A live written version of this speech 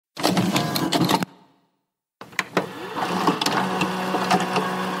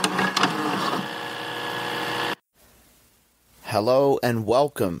Hello and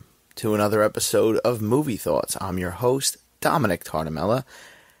welcome to another episode of Movie Thoughts. I'm your host, Dominick,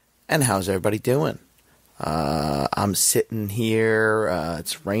 and how's everybody doing? I'm sitting here,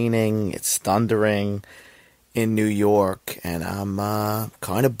 it's raining, it's thundering in New York, and I'm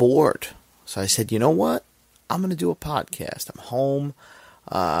kind of bored. So I said, you know what? I'm going to do a podcast. I'm home.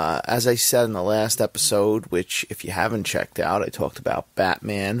 As I said in the last episode, which if you haven't checked out, I talked about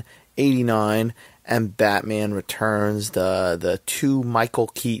Batman 89 and Batman Returns, the two Michael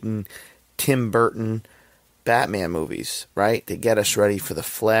Keaton, Tim Burton Batman movies, right? To get us ready for The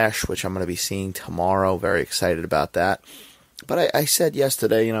Flash, which I'm going to be seeing tomorrow. Very excited about that. But I said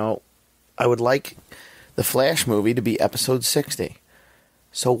yesterday, I would like the Flash movie to be episode 60.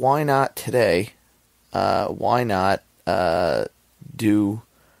 So why not today? Why not do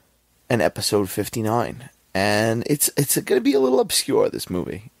an episode 59? And it's going to be a little obscure, this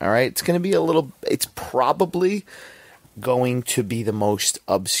movie, all right? It's probably going to be the most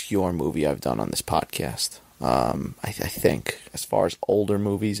obscure movie I've done on this podcast. I think, as far as older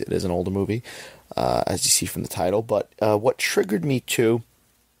movies, it is an older movie, as you see from the title. But what triggered me to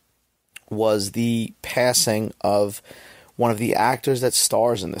was the passing of one of the actors that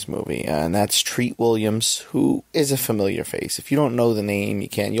stars in this movie, and that's Treat Williams, who is a familiar face. If you don't know the name,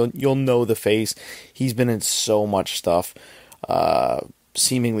 you'll know the face. He's been in so much stuff,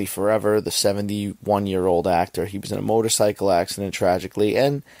 seemingly forever. The 71-year-old actor. He was in a motorcycle accident, tragically,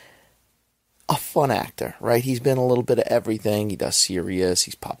 and a fun actor, right? He's been a little bit of everything. He does serious.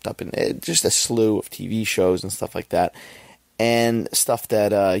 He's popped up in just a slew of TV shows and stuff like that. And stuff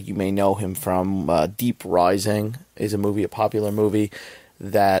that you may know him from. Deep Rising is a popular movie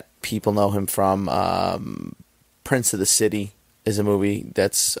that people know him from. Prince of the City is a movie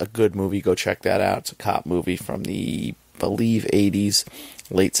that's a good movie. Go check that out. It's a cop movie from the, I believe, 80s,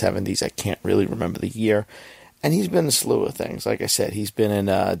 late 70s. I can't really remember the year. And he's been in a slew of things. Like I said, he's been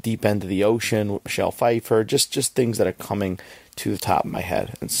in Deep End of the Ocean with Michelle Pfeiffer. Just things that are coming to the top of my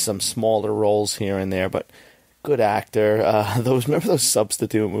head. And some smaller roles here and there, but good actor. Remember those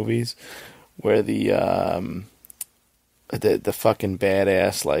Substitute movies where the fucking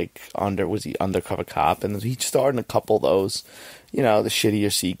badass was he undercover cop, and he starred in a couple of those, the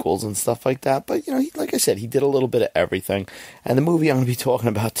shittier sequels and stuff like that. But like I said, he did a little bit of everything. And the movie I'm going to be talking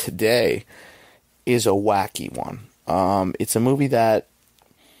about today is a wacky one. It's a movie that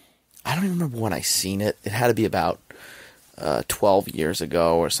I don't even remember when I seen it. It had to be about 12 years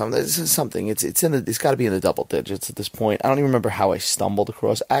ago or something. This is something. It's got to be in the double digits at this point. I don't even remember how I stumbled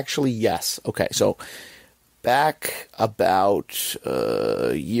across. Actually, yes. Okay, so back about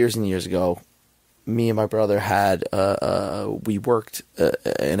years and years ago, me and my brother we worked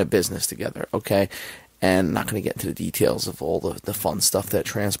in a business together. Okay, and I'm not going to get into the details of all the fun stuff that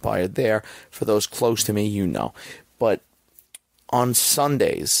transpired there. For those close to me, but on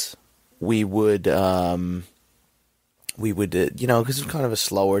Sundays we would. Because it was kind of a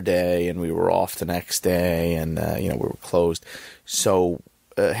slower day, and we were off the next day, and, we were closed. So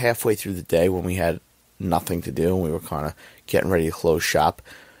halfway through the day, when we had nothing to do, and we were kind of getting ready to close shop,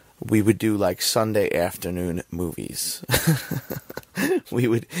 we would do, Sunday afternoon movies. We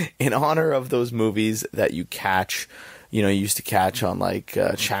would, in honor of those movies that you catch, you used to catch on,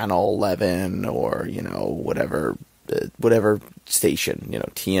 Channel 11 or, whatever station,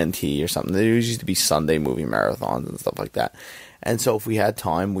 TNT or something. There used to be Sunday movie marathons and stuff like that. And so if we had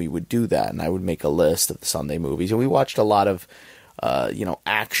time, we would do that. And I would make a list of the Sunday movies. And we watched a lot of,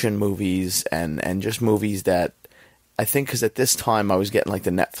 action movies and just movies that I think, because at this time I was getting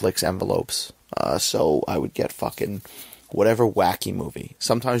the Netflix envelopes. So I would get fucking whatever wacky movie.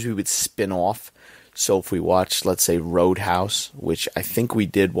 Sometimes we would spin off. So if we watched, let's say, Roadhouse, which I think we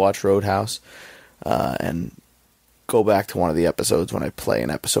did watch Roadhouse, and go back to one of the episodes when I play an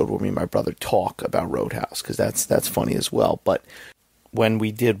episode where me and my brother talk about Roadhouse, because that's funny as well. But when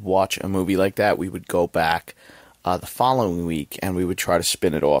we did watch a movie like that, we would go back the following week and we would try to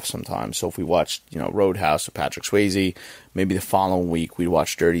spin it off sometimes. So if we watched Roadhouse with Patrick Swayze, maybe the following week we'd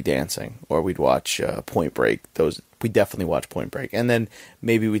watch Dirty Dancing, or we'd watch Point Break. We definitely watch Point Break, and then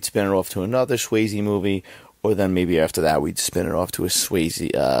maybe we'd spin it off to another Swayze movie, or then maybe after that we'd spin it off to a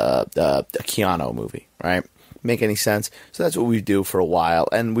Swayze a Keanu movie, right? Make any sense? So that's what we do for a while,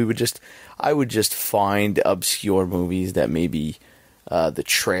 and I would just find obscure movies that maybe the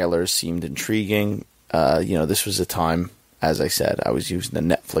trailers seemed intriguing. This was a time, as I said, I was using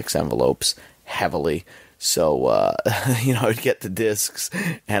the Netflix envelopes heavily, so I'd get the discs,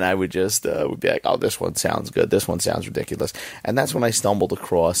 and I would just would be like, oh, this one sounds good, this one sounds ridiculous, and that's when I stumbled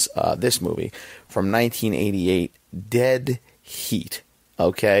across this movie from 1988, Dead Heat.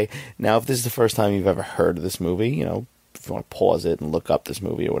 Okay, now if this is the first time you've ever heard of this movie, if you want to pause it and look up this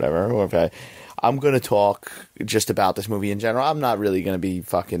movie or whatever, or if I'm going to talk just about this movie in general. I'm not really going to be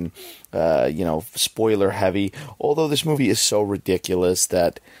fucking, spoiler heavy. Although this movie is so ridiculous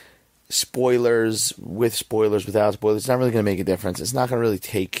that spoilers, with spoilers, without spoilers, it's not really going to make a difference. It's not going to really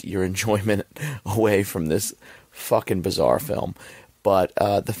take your enjoyment away from this fucking bizarre film. But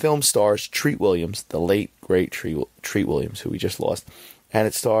the film stars Treat Williams, the late, great Treat Williams, who we just lost. And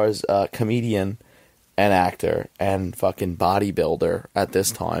it stars comedian and actor and fucking bodybuilder at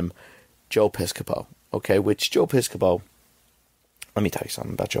this time, Joe Piscopo. Okay, which Joe Piscopo, let me tell you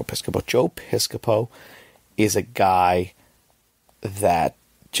something about Joe Piscopo. Joe Piscopo is a guy that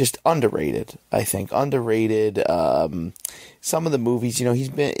just underrated, I think. Underrated. Some of the movies, he's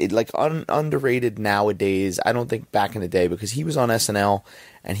been like underrated nowadays. I don't think back in the day, because he was on SNL,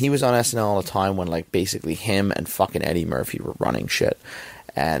 and he was on SNL all the time when like basically him and fucking Eddie Murphy were running shit.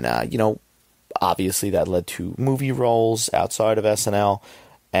 And, obviously that led to movie roles outside of SNL.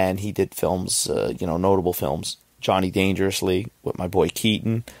 And he did films, notable films. Johnny Dangerously with my boy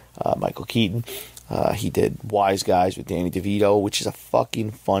Keaton, Michael Keaton. He did Wise Guys with Danny DeVito, which is a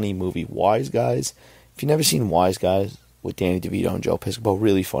fucking funny movie. Wise Guys. If you've never seen Wise Guys with Danny DeVito and Joe Piscopo,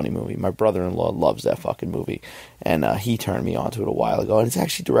 really funny movie. My brother-in-law loves that fucking movie. And he turned me on to it a while ago. And it's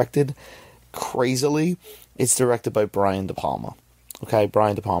actually directed, crazily, it's directed by Brian De Palma. Okay,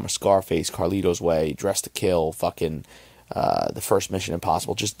 Brian De Palma, Scarface, Carlito's Way, Dress to Kill, fucking the first Mission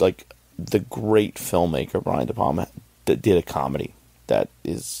Impossible. Just like the great filmmaker Brian De Palma that did a comedy that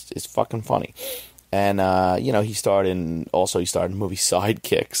is fucking funny. And he starred in the movie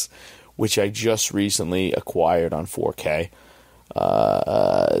Sidekicks, which I just recently acquired on 4K.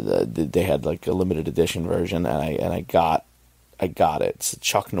 They had like a limited edition version, and I got it. It's a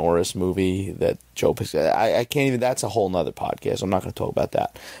Chuck Norris movie that Joe Piscopo. I can't even. That's a whole nother podcast. I'm not going to talk about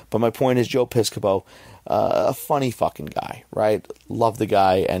that. But my point is, Joe Piscopo, a funny fucking guy, right? Love the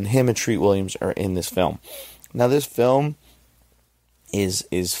guy, and him and Treat Williams are in this film. Now, this film is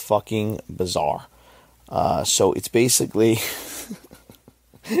fucking bizarre. So it's basically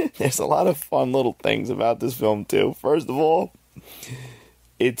there's a lot of fun little things about this film too. First of all,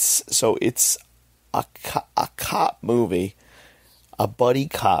 it's a cop movie. A buddy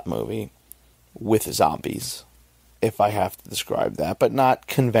cop movie with zombies, if I have to describe that, but not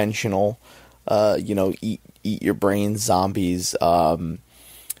conventional, eat your brains zombies.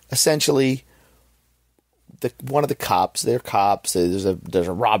 Essentially, one of the cops, they're cops. There's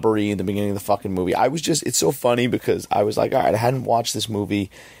a robbery in the beginning of the fucking movie. It's so funny because I was like, all right, I hadn't watched this movie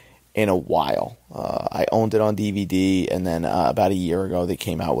in a while. I owned it on DVD, and then about a year ago they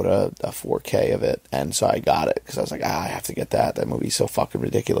came out with a 4K of it, and so I got it because I was like, I have to get that. That movie's so fucking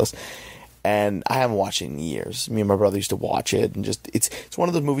ridiculous, and I haven't watched it in years. Me and my brother used to watch it, and just it's one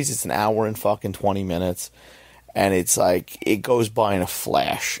of those movies. It's an hour and fucking 20 minutes, and it's like it goes by in a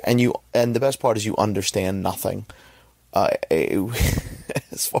flash, and the best part is you understand nothing.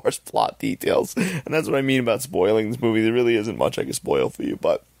 As far as plot details, and that's what I mean about spoiling this movie. There really isn't much I can spoil for you,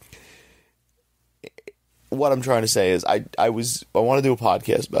 but what I'm trying to say is I want to do a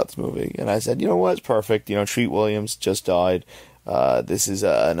podcast about this movie, and I said, you know what, it's perfect. Treat Williams just died. This is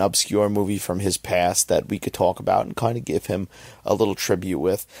an obscure movie from his past that we could talk about and kind of give him a little tribute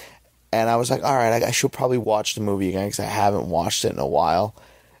with. And I was like, all right, I should probably watch the movie again because I haven't watched it in a while.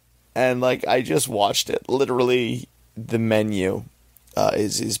 And like I just watched it. Literally, the menu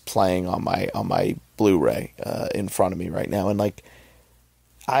is playing on my Blu-ray in front of me right now, and like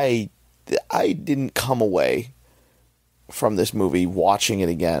I didn't come away from this movie watching it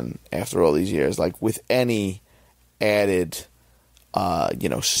again after all these years, like with any added,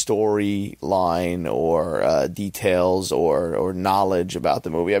 storyline or details or knowledge about the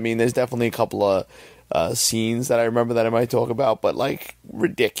movie. I mean, there's definitely a couple of scenes that I remember that I might talk about, but like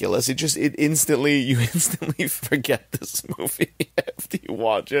ridiculous. You instantly forget this movie after you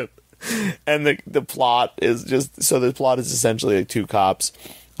watch it. And the plot is essentially like two cops.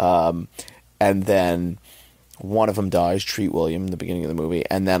 And then one of them dies, Treat William, in the beginning of the movie.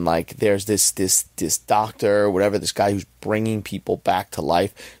 And then, like, there's this doctor, whatever, this guy who's bringing people back to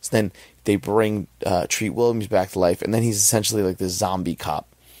life. So then they bring Treat Williams back to life, and then he's essentially like this zombie cop.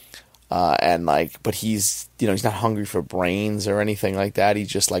 But he's not hungry for brains or anything like that. He's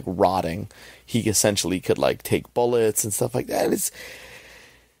just like rotting. He essentially could like take bullets and stuff like that.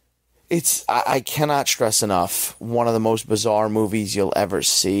 I cannot stress enough, one of the most bizarre movies you'll ever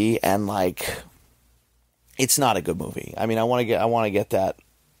see, and like, it's not a good movie. I mean, I want to get that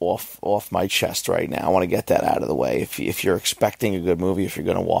off my chest right now. I want to get that out of the way. If you're expecting a good movie, if you're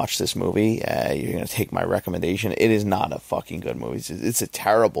going to watch this movie, you're going to take my recommendation. It is not a fucking good movie. It's a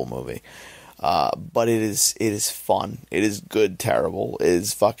terrible movie. But it is fun. It is good, terrible. It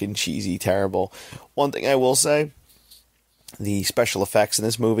is fucking cheesy, terrible. One thing I will say, the special effects in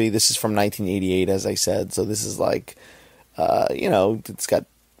this movie, this is from 1988, as I said, so this is like, it's got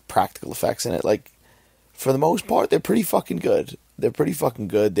practical effects in it. Like, for the most part, they're pretty fucking good.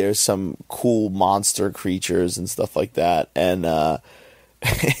 There's some cool monster creatures and stuff like that, and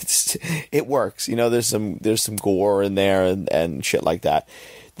it works. There's some gore in there and shit like that.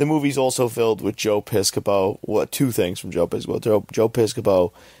 The movie's also filled with Joe Piscopo. Two things from Joe Piscopo. Joe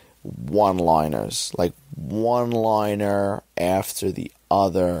Piscopo one-liners, like one-liner after the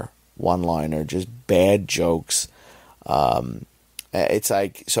other one-liner, just bad jokes. It's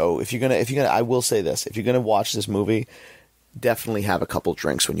like, so if you're gonna, I will say this: if you're gonna watch this movie, definitely have a couple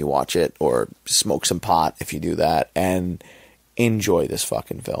drinks when you watch it, or smoke some pot if you do that, and enjoy this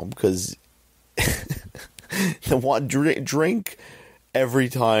fucking film, because the one drink every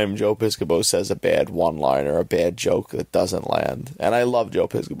time Joe Piscopo says a bad one-liner, a bad joke that doesn't land. And I love Joe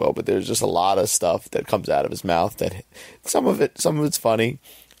Piscopo, but there's just a lot of stuff that comes out of his mouth that some of it's funny,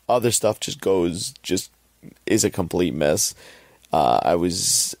 other stuff just is a complete miss. I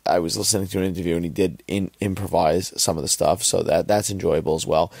was listening to an interview and he did improvise some of the stuff, so that's enjoyable as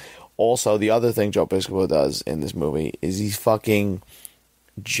well. Also, the other thing Joe Piscopo does in this movie is he's fucking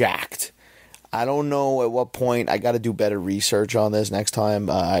jacked. I don't know at what point. I got to do better research on this next time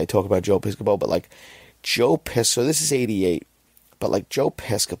I talk about Joe Piscopo. But like so this is 88. But like Joe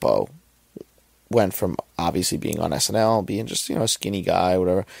Piscopo went from obviously being on SNL, being just, a skinny guy,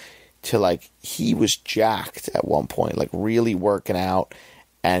 whatever, to like he was jacked at one point, like really working out.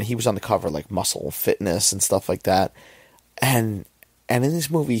 And he was on the cover like Muscle Fitness and stuff like that. And in this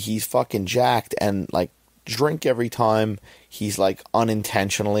movie, he's fucking jacked and like drink every time he's like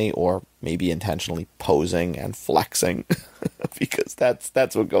unintentionally or maybe intentionally posing and flexing because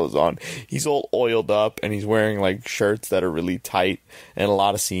that's what goes on. He's all oiled up and he's wearing like shirts that are really tight in a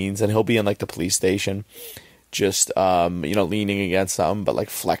lot of scenes, and he'll be in like the police station just leaning against something but like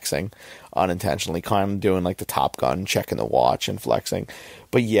flexing unintentionally, kind of doing like the Top Gun, checking the watch and flexing.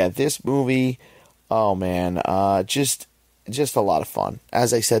 But yeah, this movie, oh man, just a lot of fun.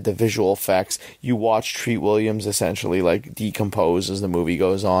 As I said, the visual effects. You watch Treat Williams essentially like decompose as the movie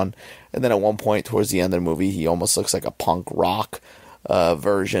goes on, and then at one point towards the end of the movie, he almost looks like a punk rock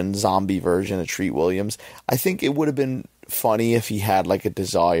zombie version of Treat Williams. I think it would have been funny if he had like a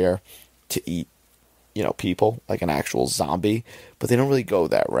desire to eat, people, like an actual zombie, but they don't really go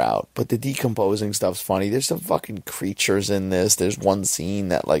that route. But the decomposing stuff's funny. There's some fucking creatures in this. There's one scene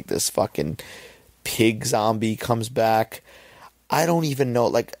that like this fucking pig zombie comes back. I don't even know,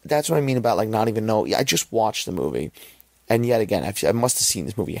 like, that's what I mean about, like, not even know. I just watched the movie, and yet again, I must have seen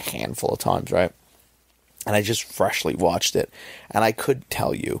this movie a handful of times, right? And I just freshly watched it, and I couldn't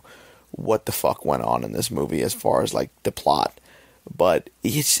tell you what the fuck went on in this movie as far as, like, the plot, but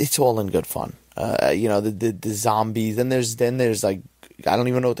it's all in good fun. The zombies, then there's, like, I don't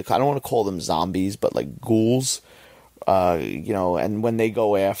even know I don't want to call them zombies, but, like, ghouls. And when they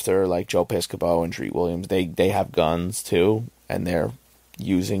go after like Joe Piscopo and Treat Williams, they have guns too, and they're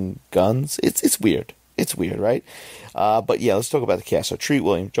using guns. It's weird. It's weird, right? But yeah, let's talk about the cast. So Treat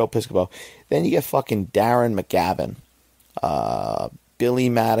Williams, Joe Piscopo. Then you get fucking Darren McGavin, Billy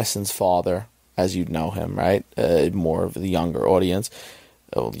Madison's father, as you'd know him, right? More of the younger audience.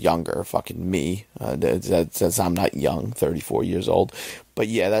 Younger, fucking me. That's I'm not young, 34 years old. But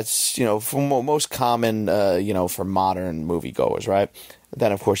yeah, that's, for most common, for modern moviegoers, right?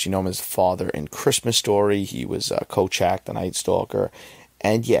 Then, of course, you know him as father in Christmas Story. He was Kolchak, the Night Stalker.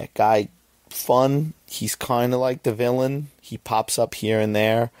 And yeah, guy, fun. He's kind of like the villain. He pops up here and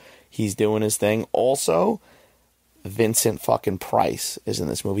there. He's doing his thing. Also, Vincent fucking Price is in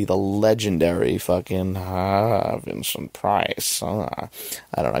this movie, the legendary fucking Vincent Price. I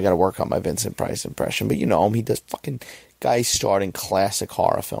don't know, I gotta work on my Vincent Price impression, but you know him, he does fucking guys starring classic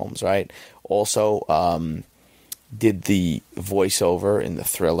horror films, right? Also, did the voiceover in the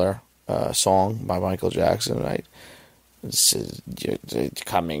Thriller song by Michael Jackson, right? This is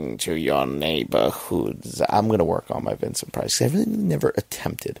coming to your neighborhoods. I'm gonna work on my Vincent Price. I really never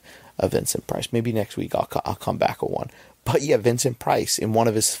attempted a Vincent Price. Maybe next week I'll come back with one. But yeah, Vincent Price in one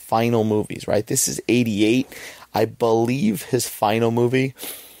of his final movies, right? This is 88. I believe his final movie.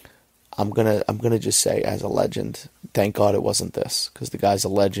 I'm gonna just say, as a legend, thank God it wasn't this, because the guy's a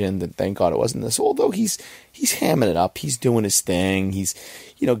legend, and thank God it wasn't this. Although he's hamming it up, he's doing his thing, he's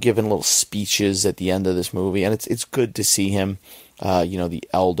giving little speeches at the end of this movie, and it's good to see him, the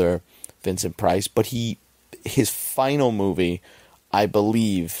elder Vincent Price. But his final movie, I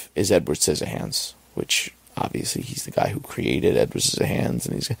believe, is Edward Scissorhands, which obviously he's the guy who created Edward Scissorhands,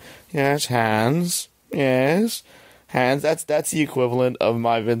 and he's, yes, Hans, yes, Hans. That's the equivalent of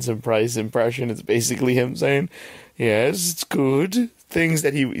my Vincent Price impression. It's basically him saying, yes, it's good. Things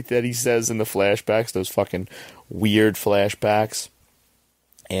that he says in the flashbacks, those fucking weird flashbacks,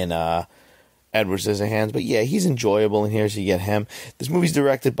 and Edward Scissorhands. But yeah, he's enjoyable in here, so you get him. This movie's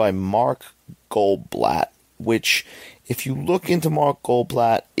directed by Mark Goldblatt, which, if you look into Mark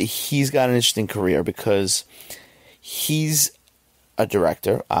Goldblatt, he's got an interesting career because he's a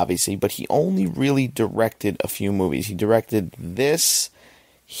director, obviously, but he only really directed a few movies. He directed this.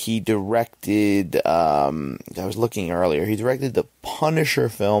 He directed, I was looking earlier, he directed the Punisher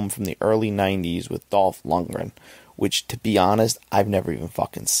film from the early 90s with Dolph Lundgren, which, to be honest, I've never even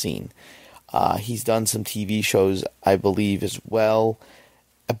fucking seen. He's done some TV shows, I believe, as well,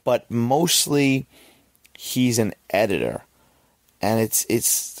 but mostly he's an editor, and it's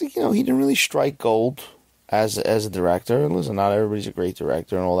he didn't really strike gold as a director. Listen, not everybody's a great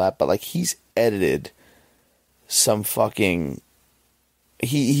director and all that, but like, he's edited some fucking.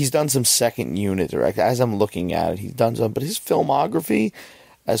 He's done some second unit direct. As I'm looking at it, he's done some, but his filmography,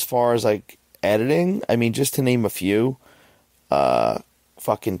 as far as like editing, I mean, just to name a few,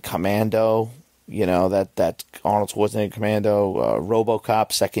 fucking Commando, that Arnold Schwarzenegger Commando,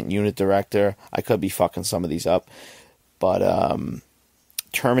 RoboCop, second unit director. I could be fucking some of these up, but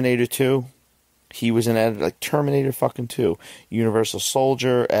Terminator 2, he was an editor, like Terminator fucking 2, Universal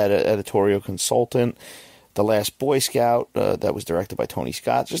Soldier, editorial consultant. The Last Boy Scout, that was directed by Tony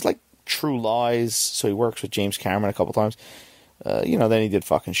Scott. Just like True Lies, so he works with James Cameron a couple times. Then he did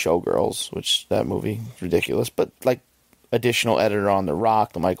fucking Showgirls, which, that movie is ridiculous. But like, additional editor on The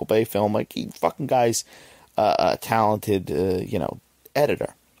Rock, the Michael Bay film. Like, he fucking guy's a talented,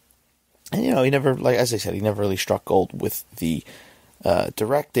 editor. And, he never, like, as I said, he never really struck gold with the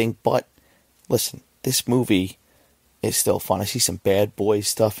directing. But, listen, this movie is still fun. I see some Bad Boy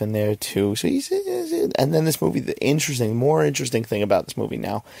stuff in there too. So and then this movie, the more interesting thing about this movie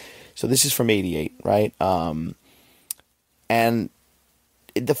now. So this is from '88, right? And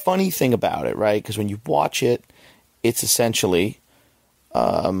the funny thing about it, right? Because when you watch it, it's essentially,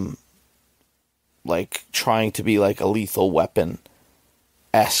 like trying to be like a Lethal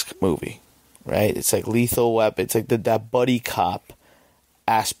Weapon-esque movie, right? It's like Lethal Weapon. It's like that buddy cop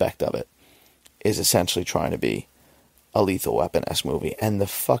aspect of it is essentially trying to be a Lethal Weapon-esque movie. And the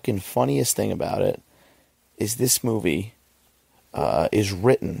fucking funniest thing about it is this movie is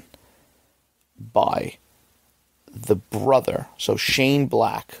written by the brother. So Shane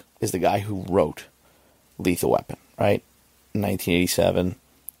Black is the guy who wrote Lethal Weapon, right? 1987.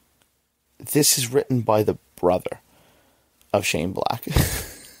 This is written by the brother of Shane Black.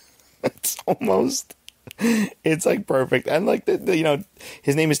 It's like perfect. And like,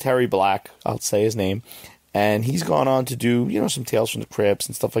 his name is Terry Black. I'll say his name. And he's gone on to do, some Tales from the Crypts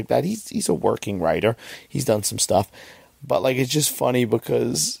and stuff like that. He's a working writer. He's done some stuff. But, like, it's just funny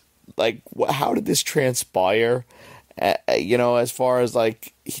because, like, how did this transpire? As far as,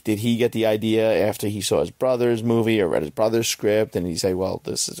 like, did he get the idea after he saw his brother's movie or read his brother's script? And he say, well,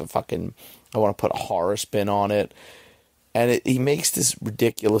 this is I want to put a horror spin on it. And he makes this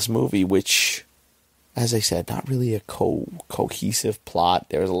ridiculous movie, which, as I said, not really a cohesive plot.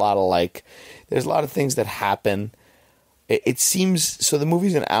 There's a lot of things that happen. It seems, so the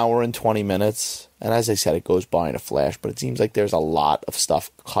movie's an hour and 20 minutes, and as I said, it goes by in a flash, but it seems like there's a lot of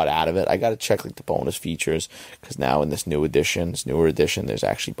stuff cut out of it. I gotta check like the bonus features, because now in this newer edition, there's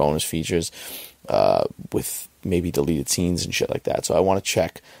actually bonus features with maybe deleted scenes and shit like that. So I want to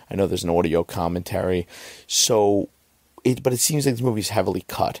check. I know there's an audio commentary. But it seems like this movie's heavily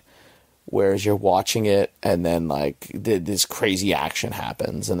cut. Whereas you're watching it, and then, like, this crazy action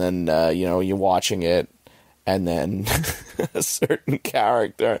happens, and then, you're watching it, and then a certain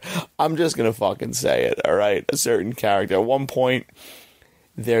character, I'm just gonna fucking say it, alright? A certain character. At one point,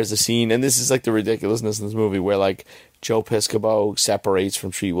 there's a scene, and this is, like, the ridiculousness in this movie, where, like, Joe Piscopo separates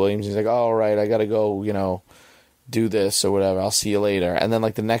from Treat Williams. He's like, oh, all right, I gotta go, do this, or whatever, I'll see you later. And then,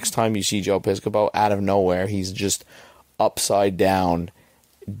 like, the next time you see Joe Piscopo, out of nowhere, he's just upside down,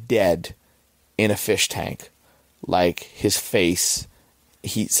 dead, in a fish tank. Like, his face,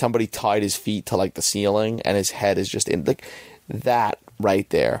 somebody tied his feet to, like, the ceiling, and his head is just in, like, that right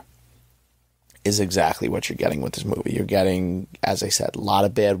there is exactly what you're getting with this movie. You're getting, as I said, a lot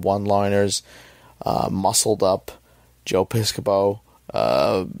of bad one-liners, muscled up Joe Piscopo,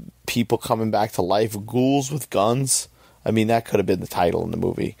 people coming back to life, ghouls with guns. I mean, that could have been the title in the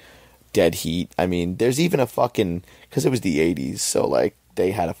movie. Dead Heat. I mean, there's even a fucking, because it was the 80s, so, like,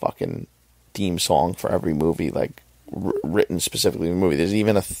 they had a fucking theme song for every movie, like, written specifically in the movie. There's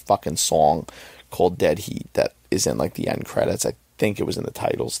even a fucking song called Dead Heat that is in like the end credits. I think it was in the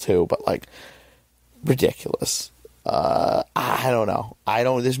titles too, but like ridiculous. I don't know.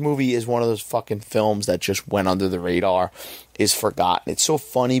 This movie is one of those fucking films that just went under the radar, is forgotten. It's so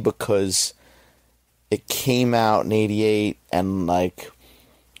funny because it came out in 88 and like,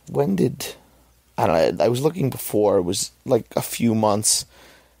 when did, I don't know, I was looking before, it was like a few months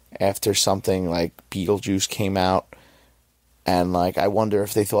after something like Beetlejuice came out, and like, I wonder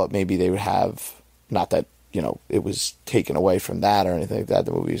if they thought maybe they would have, not that, you know, it was taken away from that or anything like that,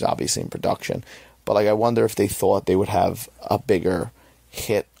 the movie was obviously in production, but like, I wonder if they thought they would have a bigger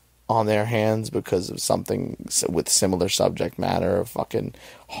hit on their hands because of something with similar subject matter, a fucking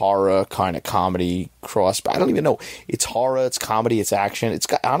horror kind of comedy cross. I don't even know. It's horror, it's comedy, it's action. It's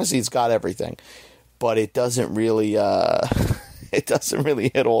got, honestly, it's got everything, but it doesn't really, it doesn't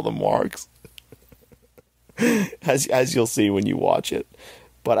really hit all the marks, as you'll see when you watch it.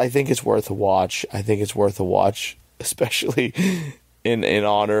 But I think it's worth a watch. Especially in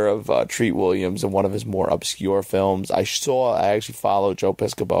honor of Treat Williams and one of his more obscure films. I actually follow Joe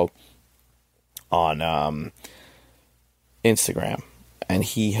Piscopo on Instagram, and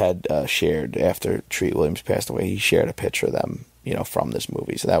he had shared, after Treat Williams passed away, he shared a picture of them, you know, from this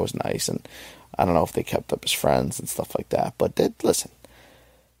movie. So that was nice, and I don't know if they kept up as friends and stuff like that. But listen,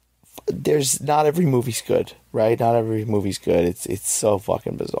 not every movie's good, right? Not every movie's good. It's so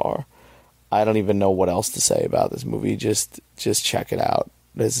fucking bizarre. I don't even know what else to say about this movie. Just check it out.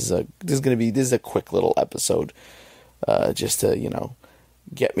 This is a quick little episode, just to, you know,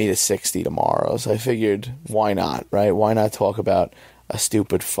 get me to 60 tomorrow. So I figured, why not, right? Why not talk about a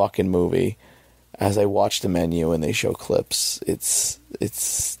stupid fucking movie as I watch the menu and they show clips? It's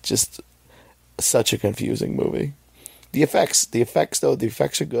just such a confusing movie. The effects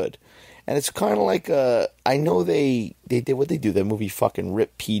are good. And it's kind of like, I know they did what they do, that movie fucking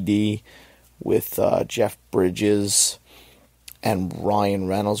Rip PD with Jeff Bridges and Ryan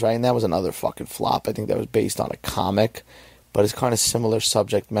Reynolds, right? And that was another fucking flop. I think that was based on a comic, but it's kind of similar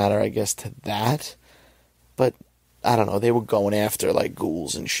subject matter, I guess, to that. But I don't know, they were going after like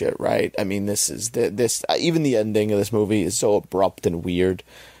ghouls and shit, right? I mean, this even the ending of this movie is so abrupt and weird.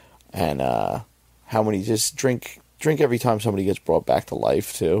 And how many just drink every time somebody gets brought back to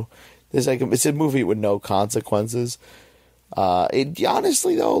life too. It's a movie with no consequences.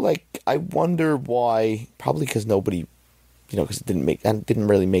 Honestly though, like, I wonder why. Probably because nobody, you know, because it didn't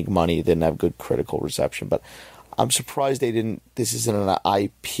really make money. It didn't have good critical reception. But I'm surprised they didn't. This isn't an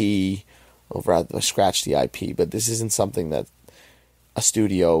IP, or rather, scratch the IP. But this isn't something that a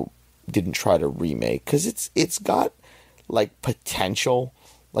studio didn't try to remake, because it's got like potential.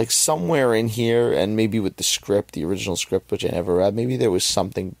 Like somewhere in here, and maybe with the script, the original script, which I never read, maybe there was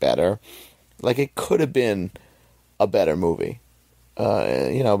something better. Like, it could have been a better movie.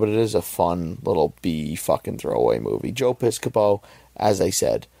 You know, but it is a fun little B fucking throwaway movie. Joe Piscopo, as I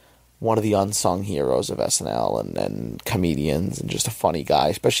said, one of the unsung heroes of SNL and comedians, and just a funny guy,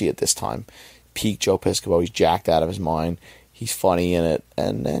 especially at this time. Peak Joe Piscopo, he's jacked out of his mind. He's funny in it.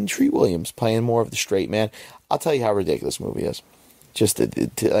 And then Treat Williams playing more of the straight man. I'll tell you how ridiculous this movie is. Just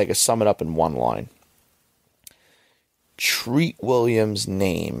to sum it up in one line. Treat Williams'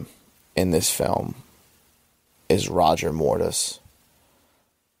 name in this film is Roger Mortis.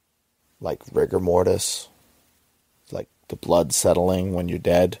 Like rigor mortis. Like the blood settling when you're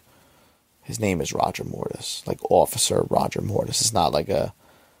dead. His name is Roger Mortis. Like Officer Roger Mortis. It's not like they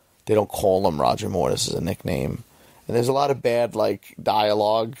don't call him Roger Mortis as a nickname. And there's a lot of bad, like,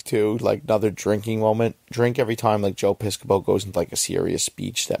 dialogue, too. Like, another drinking moment. Drink every time, like, Joe Piscopo goes into, like, a serious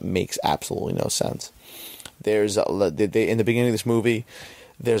speech that makes absolutely no sense. There's, in the beginning of this movie,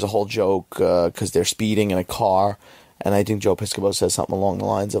 there's a whole joke, because they're speeding in a car. And I think Joe Piscopo says something along the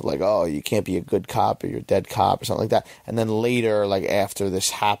lines of, like, oh, you can't be a good cop or you're a dead cop or something like that. And then later, like, after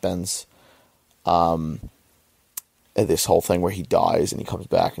this happens, this whole thing where he dies and he comes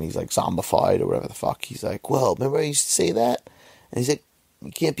back and he's like zombified or whatever the fuck. He's like, well, remember I used to say that? And he's like,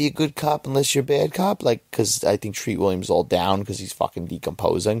 you can't be a good cop unless you're a bad cop. Like, because I think Treat Williams is all down because he's fucking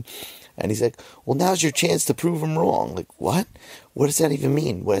decomposing. And he's like, well, now's your chance to prove him wrong. Like, what? What does that even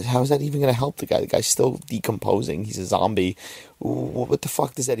mean? How is that even going to help the guy? The guy's still decomposing. He's a zombie. What the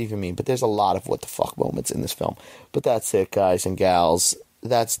fuck does that even mean? But there's a lot of what the fuck moments in this film. But that's it, guys and gals.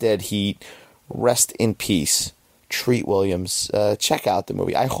 That's Dead Heat. Rest in peace, Treat Williams. Check out the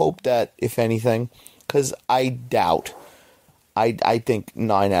movie. I hope that, if anything, because I think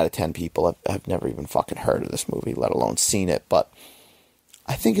 9 out of 10 people have never even fucking heard of this movie, let alone seen it. But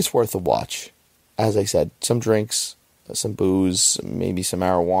I think it's worth a watch. As I said, some drinks, some booze, maybe some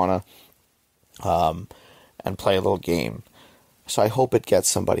marijuana, and play a little game. So I hope it gets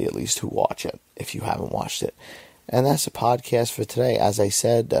somebody at least to watch it, if you haven't watched it. And that's the podcast for today. As I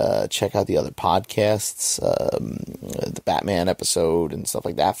said, check out the other podcasts, the Batman episode and stuff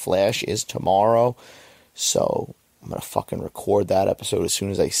like that. Flash is tomorrow, so I'm going to fucking record that episode as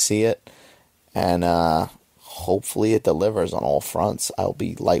soon as I see it. And hopefully it delivers on all fronts. I'll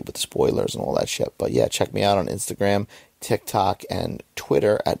be light with spoilers and all that shit. But yeah, check me out on Instagram, TikTok, and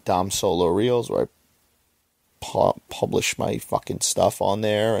Twitter at Dom Solo Reels, where I publish my fucking stuff on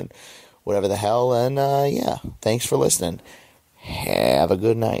there and whatever the hell. And yeah, thanks for listening. Have a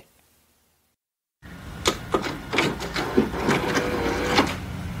good night.